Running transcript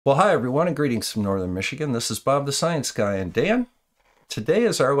Well, hi everyone, and greetings from Northern Michigan. This is Bob the Science Guy, and Dan, today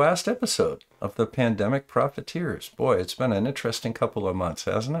is our last episode of the Pandemic Profiteers. Boy, it's been an interesting couple of months,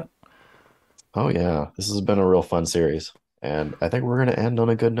 hasn't it? Oh yeah, this has been a real fun series, and I think we're going to end on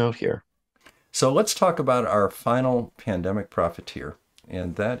a good note here. So let's talk about our final pandemic profiteer,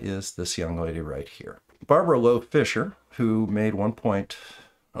 and that is this young lady right here. Barbara Loe Fisher, who made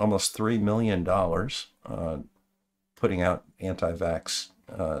almost $3 million putting out anti-vax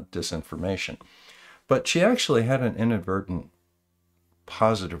disinformation. But she actually had an inadvertent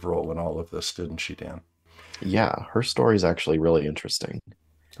positive role in all of this, didn't she, Dan? Yeah, her story is actually really interesting.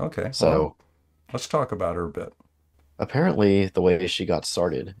 Okay, well, So let's talk about her a bit. apparently, the way she got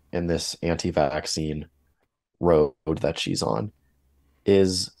started in this anti-vaccine road that she's on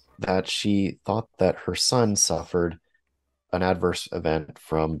is that she thought that her son suffered an adverse event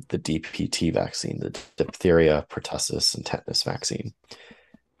from the DPT vaccine, the diphtheria, pertussis, and tetanus vaccine.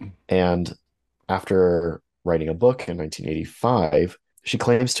 And after writing a book in 1985, she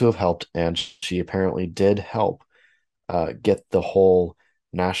claims to have helped, and she apparently did help get the whole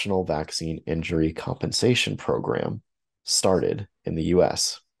National Vaccine Injury Compensation Program started in the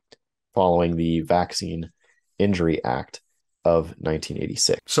US following the Vaccine Injury Act of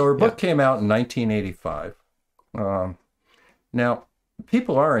 1986. So her Yeah, book came out in 1985. Um, Now,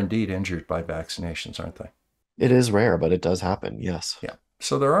 people are indeed injured by vaccinations, aren't they? it is rare, but it does happen. Yes. Yeah.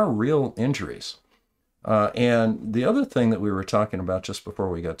 So there are real injuries. And the other thing that we were talking about just before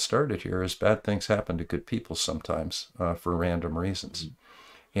we got started here is bad things happen to good people sometimes for random reasons.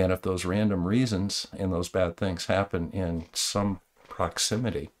 And if those random reasons and those bad things happen in some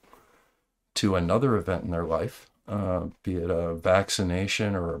proximity to another event in their life, be it a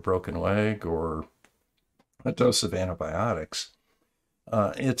vaccination or a broken leg or a dose of antibiotics,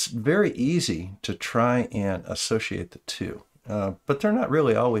 it's very easy to try and associate the two. But they're not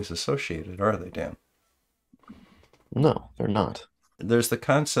really always associated, are they, Dan? No, they're not. There's the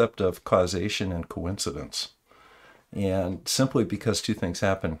concept of causation and coincidence. And simply because two things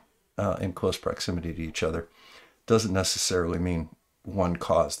happen in close proximity to each other doesn't necessarily mean one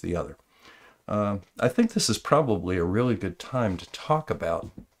caused the other. I think this is probably a really good time to talk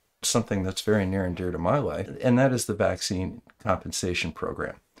about something that's very near and dear to my life, and that is the vaccine compensation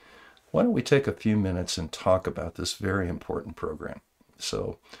program. Why don't we take a few minutes and talk about this very important program?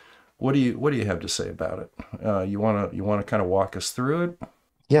 So, what do you have to say about it? You wanna kind of walk us through it?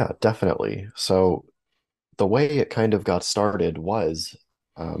 Yeah, definitely. So the way it kind of got started was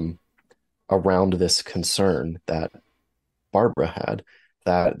um, around this concern that Barbara had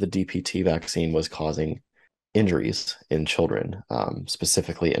that the DPT vaccine was causing injuries in children,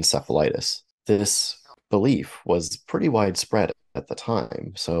 specifically encephalitis. This belief was pretty widespread at the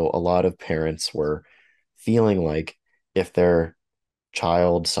time. So a lot of parents were feeling like if their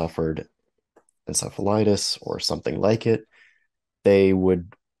child suffered encephalitis or something like it, they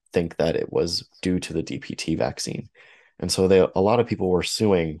would think that it was due to the DPT vaccine. And so a lot of people were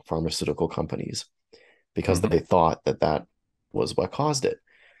suing pharmaceutical companies because Mm-hmm. they thought that that was what caused it.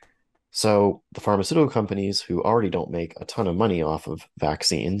 So the pharmaceutical companies who already don't make a ton of money off of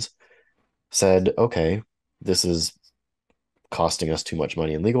vaccines said, okay, this is costing us too much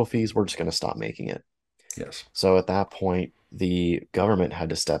money in legal fees. We're just going to stop making it. Yes. So at that point, the government had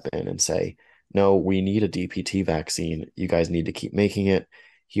to step in and say, no, we need a DPT vaccine. You guys need to keep making it.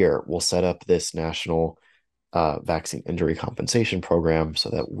 Here, we'll set up this national vaccine injury compensation program so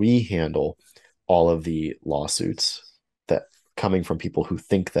that we handle all of the lawsuits that coming from people who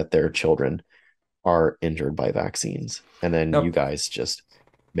think that their children are injured by vaccines. And then Now, you guys just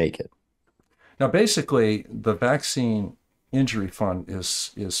make it. now, basically, the vaccine injury fund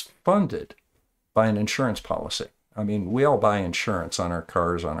is funded by an insurance policy. I mean, we all buy insurance on our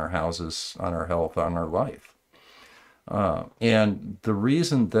cars, on our houses, on our health, on our life. And the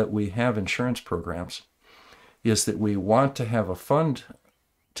reason that we have insurance programs is that we want to have a fund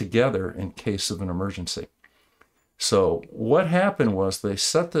together in case of an emergency. So what happened was they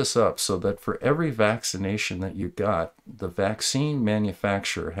set this up so that for every vaccination that you got, the vaccine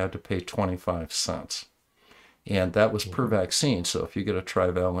manufacturer had to pay 25 cents. And that was per Mhm. vaccine. So if you get a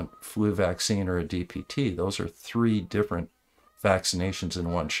trivalent flu vaccine or a DPT, those are three different vaccinations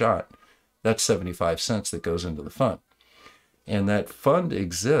in one shot. That's 75 cents that goes into the fund. And that fund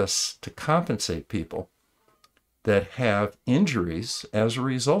exists to compensate people that have injuries as a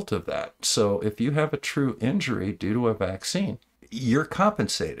result of that. So if you have a true injury due to a vaccine, you're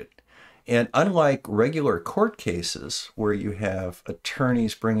compensated. And unlike regular court cases where you have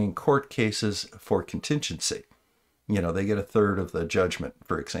attorneys bringing court cases for contingency, they get a third of the judgment,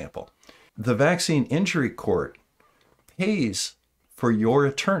 for example. The vaccine injury court pays for your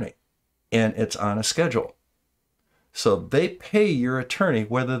attorney, and it's on a schedule. So they pay your attorney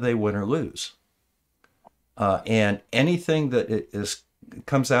whether they win or lose. And anything that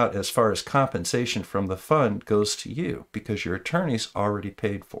comes out as far as compensation from the fund goes to you because your attorney's already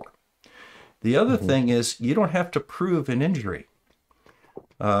paid for. The other thing is you don't have to prove an injury.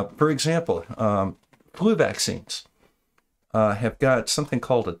 For example, flu vaccines have got something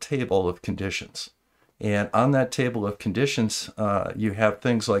called a table of conditions. And on that table of conditions, you have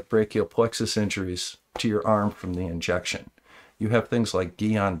things like brachial plexus injuries to your arm from the injection. You have things like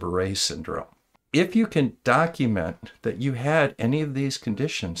Guillain-Barré syndrome. If you can document that you had any of these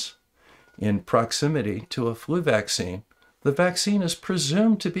conditions in proximity to a flu vaccine, the vaccine is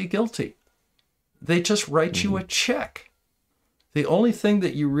presumed to be guilty. They just write you a check. The only thing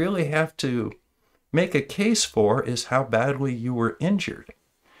that you really have to make a case for is how badly you were injured.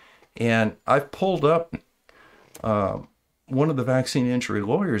 And I've pulled up one of the vaccine injury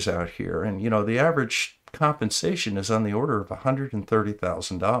lawyers out here, and the average compensation is on the order of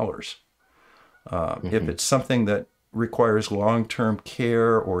 $130,000. If it's something that requires long-term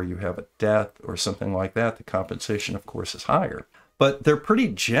care or you have a death or something like that, the compensation, of course, is higher. But they're pretty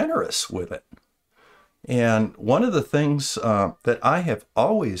generous with it. And one of the things that I have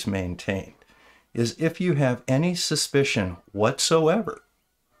always maintained is if you have any suspicion whatsoever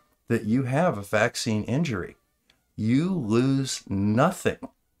that you have a vaccine injury, you lose nothing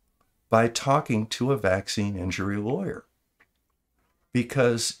by talking to a vaccine injury lawyer,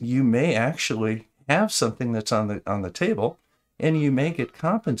 because you may actually have something that's on the table, and you may get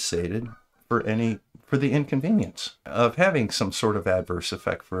compensated for the inconvenience of having some sort of adverse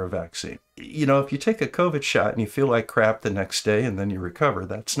effect for a vaccine. If you take a COVID shot and you feel like crap the next day and then you recover,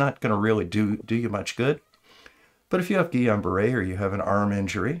 that's not going to really do you much good. But if you have Guillain-Barré, or you have an arm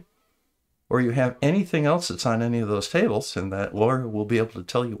injury, or you have anything else that's on any of those tables, and that lawyer will be able to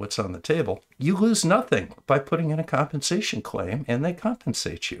tell you what's on the table, you lose nothing by putting in a compensation claim, and they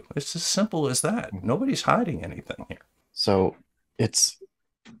compensate you. It's as simple as that. Nobody's hiding anything here. So it's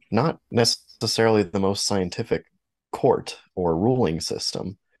not necessarily the most scientific court or ruling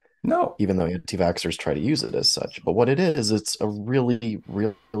system. No. Even though anti-vaxxers try to use it as such. But what it is, it's a really,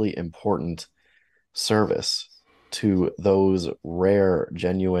 really important service to those rare,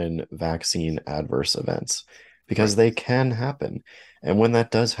 genuine vaccine adverse events, because they can happen. And when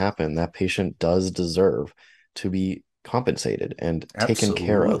that does happen, that patient does deserve to be compensated and taken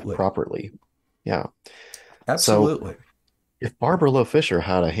care of properly. Yeah. Absolutely. So if Barbara Loe Fisher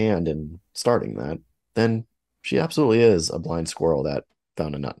had a hand in starting that, then she absolutely is a blind squirrel that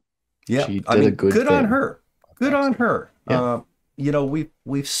found a nut. Yeah. She did a good thing. On her. Good on her. Yeah.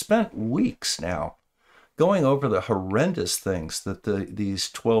 We've spent weeks now going over the horrendous things that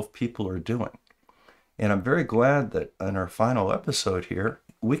these 12 people are doing. And I'm very glad that in our final episode here,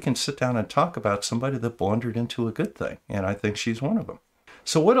 we can sit down and talk about somebody that blundered into a good thing. And I think she's one of them.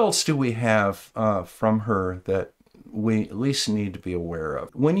 So what else do we have from her that we at least need to be aware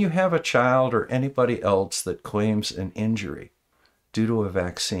of? When you have a child or anybody else that claims an injury due to a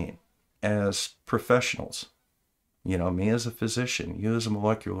vaccine, as professionals, me as a physician, you as a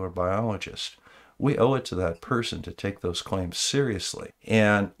molecular biologist, we owe it to that person to take those claims seriously.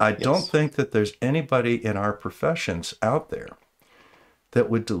 And I don't think that there's anybody in our professions out there that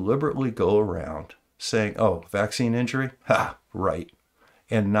would deliberately go around saying, oh, vaccine injury? Ha, right.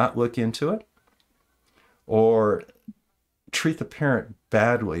 And not look into it, or treat the parent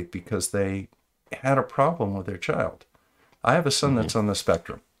badly because they had a problem with their child. I have a son that's on the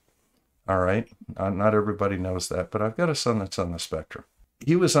spectrum. All right. Not everybody knows that, but I've got a son that's on the spectrum.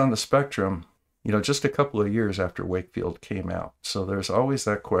 He was on the spectrum, just a couple of years after Wakefield came out. So there's always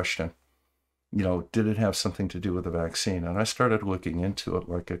that question, did it have something to do with the vaccine? And I started looking into it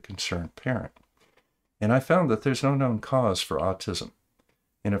like a concerned parent. And I found that there's no known cause for autism.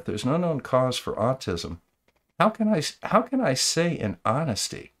 And if there's no known cause for autism, how can I say in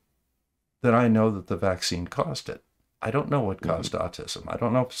honesty that I know that the vaccine caused it? I don't know what caused autism. I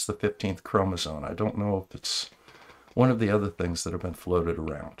don't know if it's the 15th chromosome. I don't know if it's one of the other things that have been floated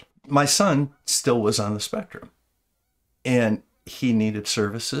around. My son still was on the spectrum, and he needed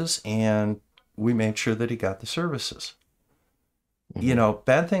services, and we made sure that he got the services.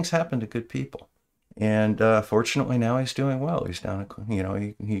 Bad things happen to good people. And fortunately now he's doing well. He's down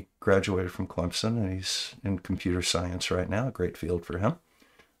at, he graduated from Clemson, and he's in computer science right now, a great field for him.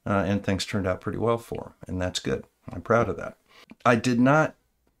 And things turned out pretty well for him, and that's good. I'm proud of that. I did not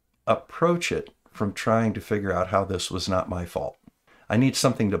approach it from trying to figure out how this was not my fault. I need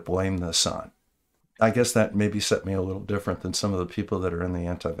something to blame this on. I guess that maybe set me a little different than some of the people that are in the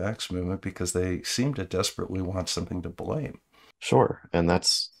anti-vax movement, because they seem to desperately want something to blame. Sure. And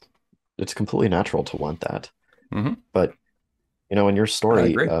it's completely natural to want that. Hmm. But, in your I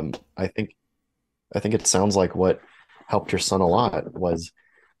story, agree. I think it sounds like what helped your son a lot was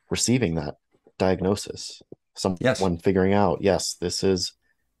receiving that diagnosis. Yes. Someone figuring out, yes, this is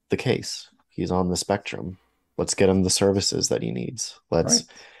the case. He's on the spectrum. Let's get him the services that he needs. Right. Let's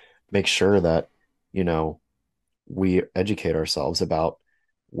make sure that, you know, we educate ourselves about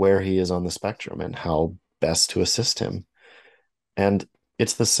where he is on the spectrum and how best to assist him. And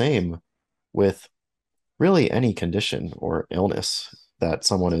it's the same with really any condition or illness that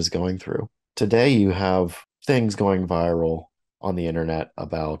someone is going through. Today, you have things going viral on the internet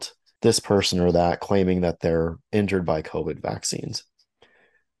about this person or that claiming that they're injured by COVID vaccines.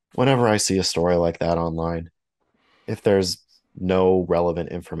 Whenever I see a story like that online, if there's no relevant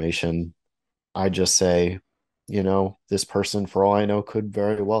information, I just say, this person, for all I know, could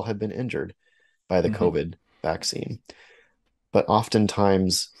very well have been injured by the Hmm. COVID vaccine. But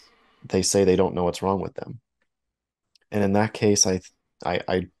oftentimes they say they don't know what's wrong with them. And in that case, if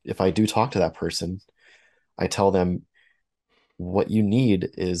I do talk to that person, I tell them what you need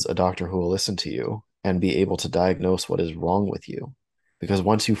is a doctor who will listen to you and be able to diagnose what is wrong with you. Because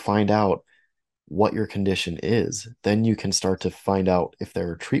once you find out what your condition is, then you can start to find out if there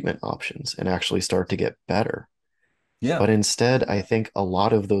are treatment options and actually start to get better. Yeah. But instead, I think a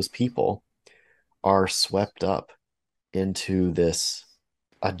lot of those people are swept up into this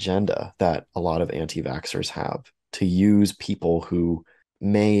agenda that a lot of anti-vaxxers have to use people who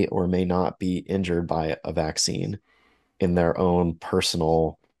may or may not be injured by a vaccine in their own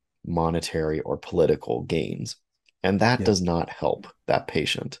personal monetary or political gains. And that Yeah. does not help that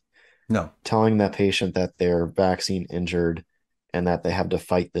patient. No. Telling that patient that they're vaccine injured and that they have to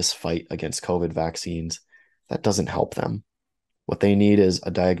fight this fight against COVID vaccines, that doesn't help them. What they need is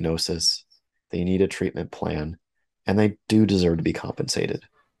a diagnosis, they need a treatment plan, and they do deserve to be compensated.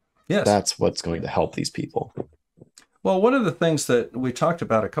 Yes. That's what's going to help these people. Well, one of the things that we talked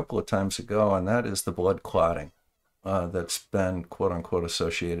about a couple of times ago, and that is the blood clotting that's been quote unquote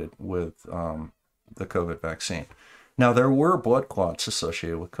associated with the COVID vaccine. Now, there were blood clots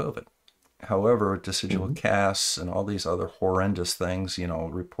associated with COVID. However, decidual Mhm. casts and all these other horrendous things,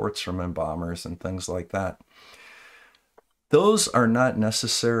 reports from embalmers and things like that, those are not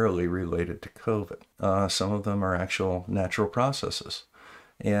necessarily related to COVID. Some of them are actual natural processes.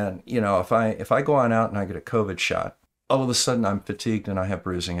 And if I go on out and I get a COVID shot, all of a sudden I'm fatigued and I have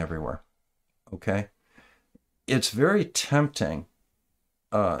bruising everywhere. Okay, it's very tempting,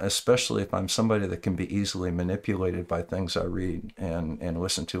 especially if I'm somebody that can be easily manipulated by things I read and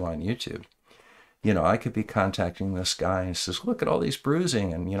listen to on YouTube. I could be contacting this guy and he says, "Look at all these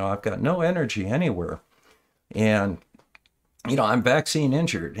bruising, and I've got no energy anywhere, and I'm vaccine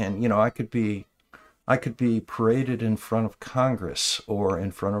injured, and I could be paraded in front of Congress or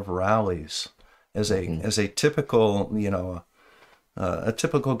in front of rallies as a Mhm. as a typical, a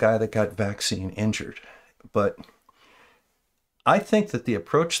typical guy that got vaccine injured." But I think that the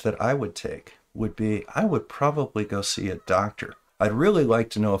approach that I would take would be I would probably go see a doctor. I'd really like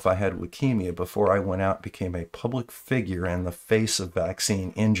to know if I had leukemia before I went out and became a public figure in the face of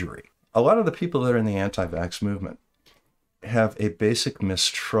vaccine injury. A lot of the people that are in the anti-vax movement have a basic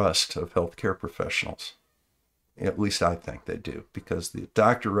mistrust of healthcare professionals. At least I think they do, because the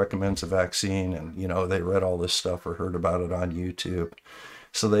doctor recommends a vaccine and they read all this stuff or heard about it on YouTube.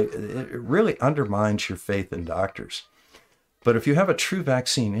 So it really undermines your faith in doctors. But if you have a true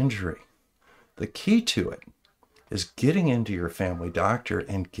vaccine injury, the key to it is getting into your family doctor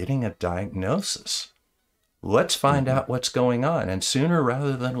and getting a diagnosis. Let's find Mhm. out what's going on, and sooner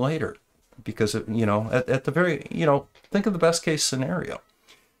rather than later. Because, at the very, think of the best case scenario.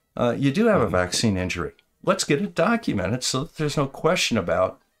 You do have a Mhm. vaccine injury. Let's get it documented so that there's no question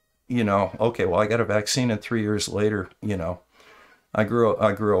about, okay, well, I got a vaccine and 3 years later, I grew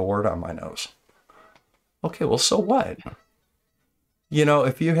a wart on my nose. Okay, well, so what?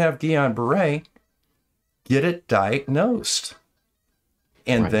 If you have Guillain-Barré, get it diagnosed.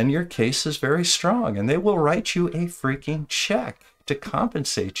 And Right. then your case is very strong, and they will write you a freaking check to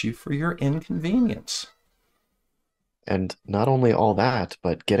compensate you for your inconvenience. And not only all that,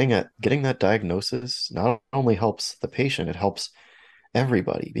 but getting that diagnosis not only helps the patient, it helps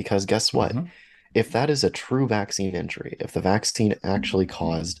everybody. Because guess what? Mm-hmm. If that is a true vaccine injury, if the vaccine actually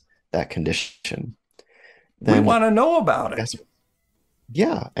caused that condition, We then want to know about it. guess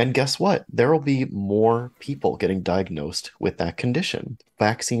yeah, and guess what? There will be more people getting diagnosed with that condition.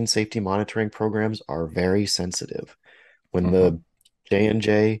 Vaccine safety monitoring programs are very sensitive. When Mm-hmm. the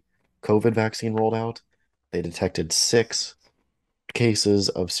J&J COVID vaccine rolled out, they detected 6 cases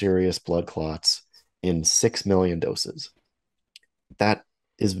of serious blood clots in 6 million doses. that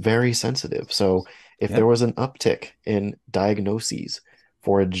is very sensitive. So if Yeah. there was an uptick in diagnoses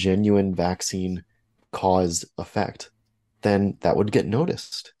for a genuine vaccine caused effect, then that would get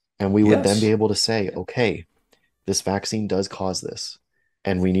noticed. And we would then be Yes. able to say, okay, this vaccine does cause this,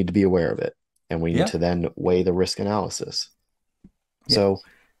 and we need to be aware of it. And we need Yeah. to then weigh the risk analysis. Yeah. So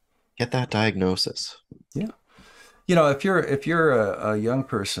get that diagnosis. Yeah. If you're a young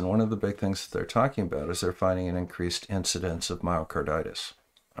person, one of the big things that they're talking about is they're finding an increased incidence of myocarditis.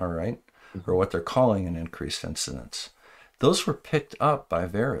 All right, or Mhm. what they're calling an increased incidence. Those were picked up by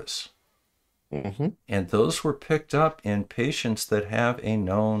VERAS, Mhm. and those were picked up in patients that have a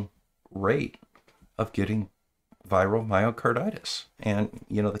known rate of getting viral myocarditis. And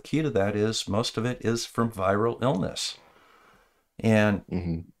the key to that is most of it is from viral illness. And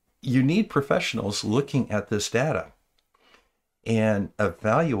Mhm. you need professionals looking at this data and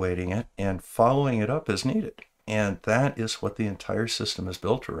evaluating it and following it up as needed. And that is what the entire system is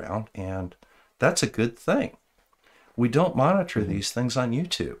built around. And that's a good thing. We don't monitor Mhm. these things on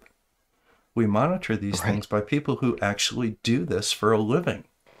YouTube. We monitor these Right. things by people who actually do this for a living.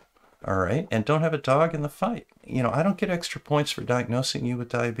 All right. And don't have a dog in the fight. I don't get extra points for diagnosing you with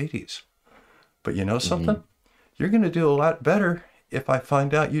diabetes. But you know something? Mhm. You're going to do a lot better if I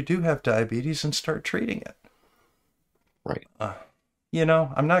find out you do have diabetes and start treating it. Right. Uh,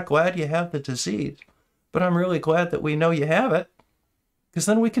 I'm not glad you have the disease, but I'm really glad that we know you have it because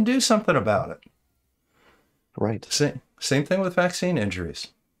then we can do something about it. Right. Same thing with vaccine injuries.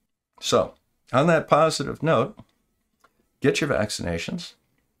 So, on that positive note, get your vaccinations.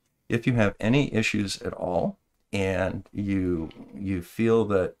 If you have any issues at all and you feel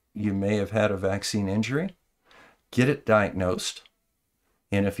that you may have had a vaccine injury, get it diagnosed.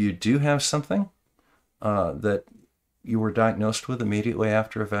 And if you do have something that you were diagnosed with immediately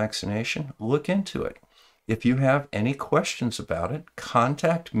after a vaccination, look into it. If you have any questions about it,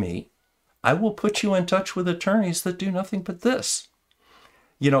 contact me. I will put you in touch with attorneys that do nothing but this.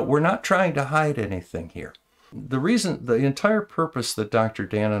 We're not trying to hide anything here. The entire purpose that Dr.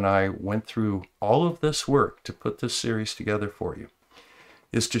 Dan and I went through all of this work to put this series together for you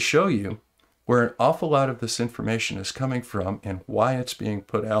is to show you where an awful lot of this information is coming from and why it's being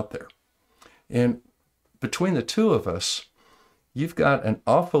put out there. And between the two of us, you've got an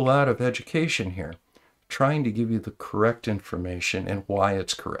awful lot of education here trying to give you the correct information and why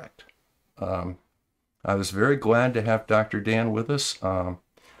it's correct. I was very glad to have Dr. Dan with us.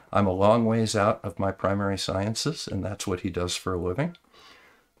 I'm a long ways out of my primary sciences, and that's what he does for a living.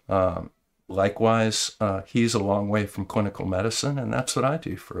 Likewise, he's a long way from clinical medicine, and that's what I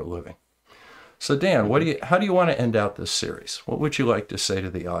do for a living. So, Dan, Mhm. how do you want to end out this series? What would you like to say to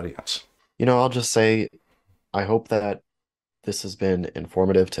the audience? I'll just say I hope that this has been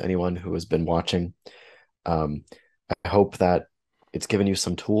informative to anyone who has been watching. Um, I hope that it's given you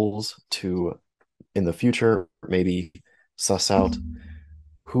some tools to, in the future, maybe suss out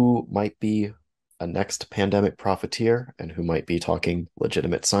who might be a next pandemic profiteer and who might be talking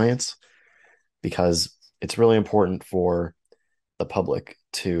legitimate science, because it's really important for the public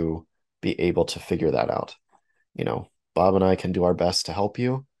to be able to figure that out. Bob and I can do our best to help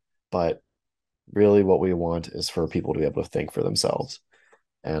you, but really what we want is for people to be able to think for themselves.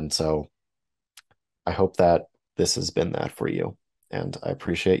 And so I hope that this has been that for you. And I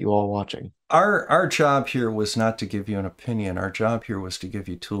appreciate you all watching. Our job here was not to give you an opinion. Our job here was to give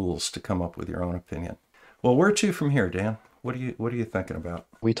you tools to come up with your own opinion. Well, where to from here, Dan? What are you thinking about?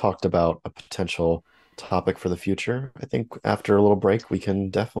 We talked about a potential topic for the future. I think after a little break, we can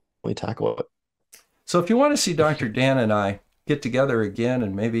definitely tackle it. So if you want to see Dr. Dan and I get together again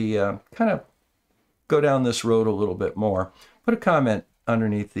and maybe kind of go down this road a little bit more, put a comment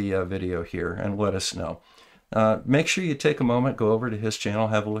underneath the video here and let us know. Make sure you take a moment, go over to his channel,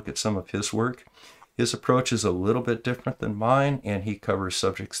 have a look at some of his work. His approach is a little bit different than mine, and he covers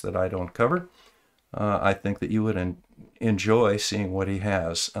subjects that I don't cover. I think that you would enjoy seeing what he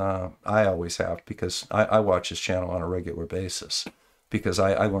has. I always have, because I watch his channel on a regular basis because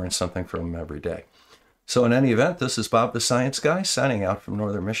I learn something from him every day. So in any event, this is Bob the Science Guy signing out from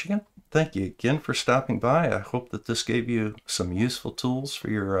Northern Michigan. Thank you again for stopping by. I hope that this gave you some useful tools for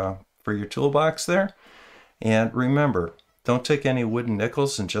your toolbox there. And remember, don't take any wooden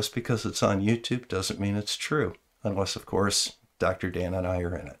nickels, and just because it's on YouTube doesn't mean it's true. Unless, of course, Dr. Dan and I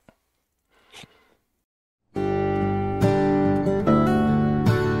are in it.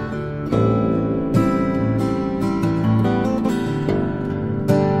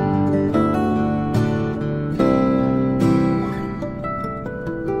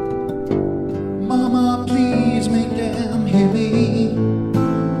 Mama, please make them hear me,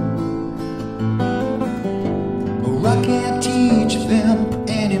 or I can't teach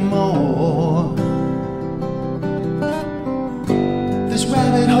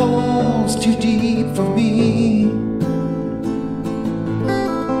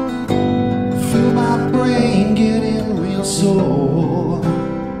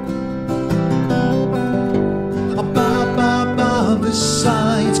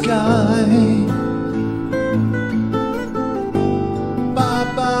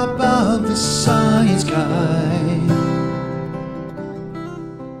the science guy.